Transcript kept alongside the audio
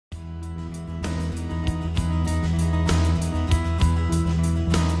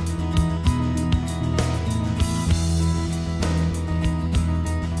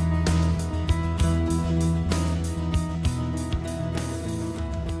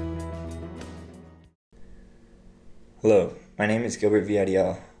Hello, my name is Gilbert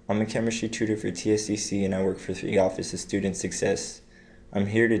Villarreal. I'm a chemistry tutor for TSCC and I work for the Office of Student Success. I'm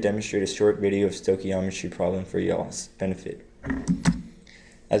here to demonstrate a short video of stoichiometry problem for y'all's benefit.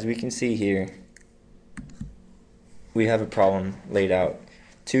 As we can see here, we have a problem laid out.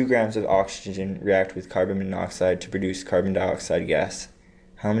 2 grams of oxygen react with carbon monoxide to produce carbon dioxide gas.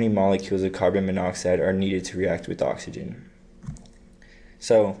 How many molecules of carbon monoxide are needed to react with oxygen?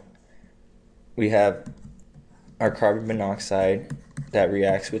 So, we have our carbon monoxide that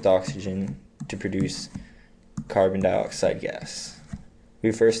reacts with oxygen to produce carbon dioxide gas.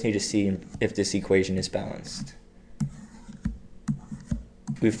 We first need to see if this equation is balanced.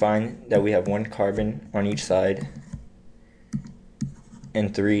 We find that we have 1 carbon on each side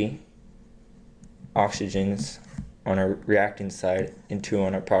and 3 oxygens on our reactant side and 2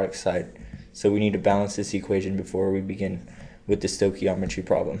 on our product side. So we need to balance this equation before we begin with the stoichiometry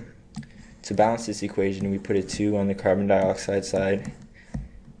problem. To balance this equation, we put a 2 on the carbon dioxide side,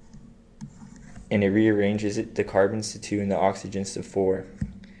 and it rearranges the carbons to 2 and the oxygens to 4.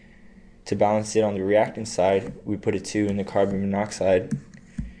 To balance it on the reactant side, we put a 2 in the carbon monoxide,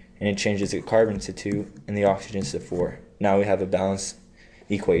 and it changes the carbons to 2 and the oxygens to 4. Now we have a balanced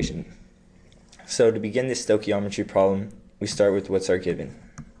equation. So to begin this stoichiometry problem, we start with what's our given.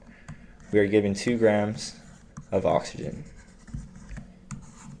 We are given 2 grams of oxygen.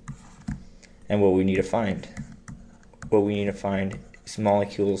 And what we need to find. What we need to find is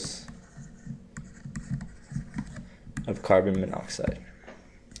molecules of carbon monoxide.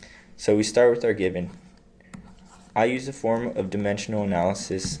 So we start with our given. I use the form of dimensional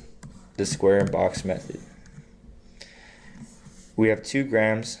analysis, the square and box method. We have 2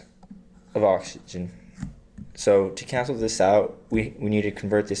 grams of oxygen. So to cancel this out, we need to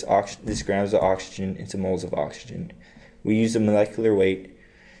convert this grams of oxygen into moles of oxygen. We use the molecular weight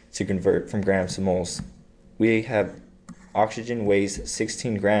to convert from grams to moles. We have oxygen weighs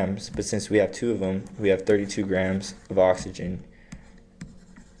 16 grams, but since we have 2 of them, we have 32 grams of oxygen.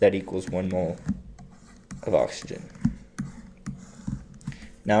 That equals 1 mole of oxygen.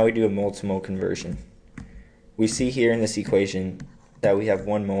 Now we do a mole to mole conversion. We see here in this equation that we have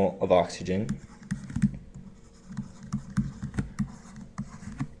 1 mole of oxygen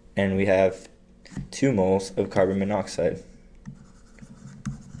and we have 2 moles of carbon monoxide.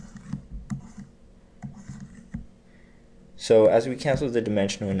 So as we cancel the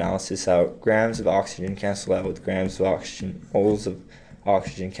dimensional analysis out, grams of oxygen cancel out with grams of oxygen, moles of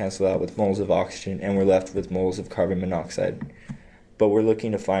oxygen cancel out with moles of oxygen, and we're left with moles of carbon monoxide. But we're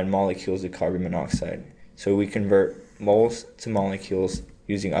looking to find molecules of carbon monoxide. So we convert moles to molecules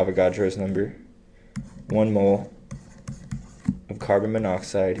using Avogadro's number. 1 mole of carbon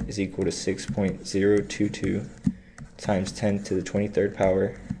monoxide is equal to 6.022 times 10 to the 23rd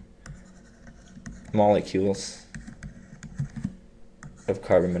power molecules of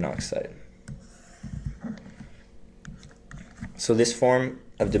carbon monoxide. So this form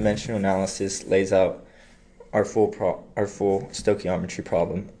of dimensional analysis lays out our full stoichiometry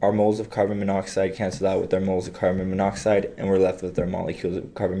problem. Our moles of carbon monoxide cancel out with our moles of carbon monoxide, and we're left with our molecules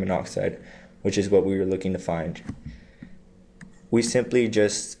of carbon monoxide, which is what we were looking to find. We simply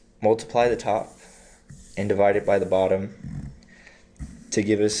just multiply the top and divide it by the bottom to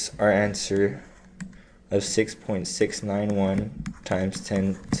give us our answer of 6.691 times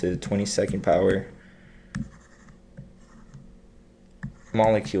 10 to the 22nd power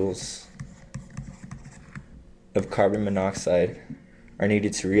molecules of carbon monoxide are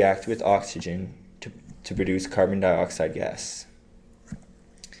needed to react with oxygen to produce carbon dioxide gas.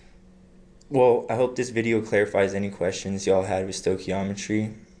 Well, I hope this video clarifies any questions y'all had with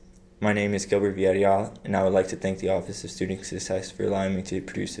stoichiometry. My name is Gilbert Villarreal, and I would like to thank the Office of Student Success for allowing me to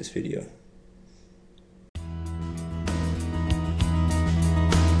produce this video.